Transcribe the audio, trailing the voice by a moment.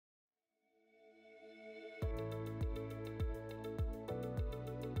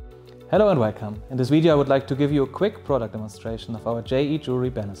Hello and welcome. In this video I would like to give you a quick product demonstration of our JE Jewelry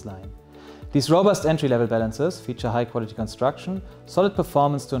balance line. These robust entry-level balancers feature high-quality construction, solid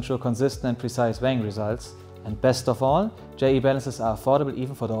performance to ensure consistent and precise weighing results, and best of all, JE balances are affordable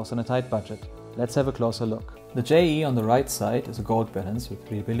even for those on a tight budget. Let's have a closer look. The JE on the right side is a gold balance with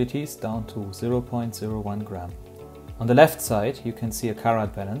readabilities down to 0.01 gram. On the left side you can see a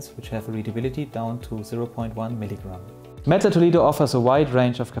carat balance which have a readability down to 0.1 milligram. METTLER Toledo offers a wide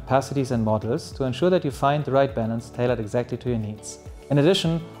range of capacities and models to ensure that you find the right balance tailored exactly to your needs. In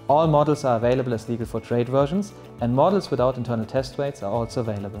addition, all models are available as legal for trade versions, and models without internal test weights are also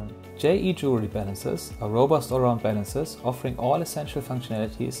available. JE Jewelry balancers are robust all-round balancers offering all essential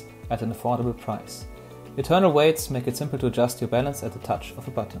functionalities at an affordable price. Internal weights make it simple to adjust your balance at the touch of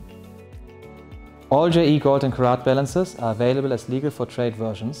a button. All JE gold and carat balancers are available as legal for trade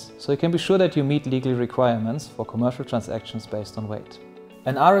versions, so you can be sure that you meet legal requirements for commercial transactions based on weight.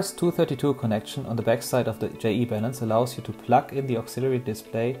 An RS-232 connection on the backside of the JE balance allows you to plug in the auxiliary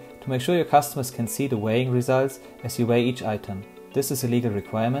display to make sure your customers can see the weighing results as you weigh each item. This is a legal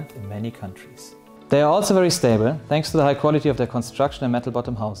requirement in many countries. They are also very stable thanks to the high quality of their construction and metal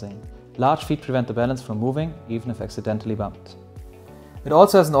bottom housing. Large feet prevent the balance from moving, even if accidentally bumped. It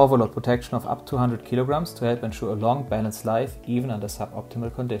also has an overload protection of up to 100 kilograms to help ensure a long balance life even under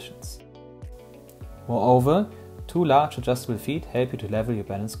suboptimal conditions. Moreover, two large adjustable feet help you to level your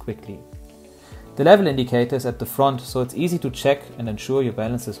balance quickly. The level indicator is at the front, so it's easy to check and ensure your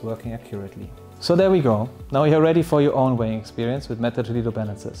balance is working accurately. So there we go. Now you're ready for your own weighing experience with METTLER Toledo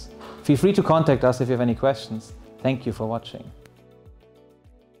balances. Feel free to contact us if you have any questions. Thank you for watching.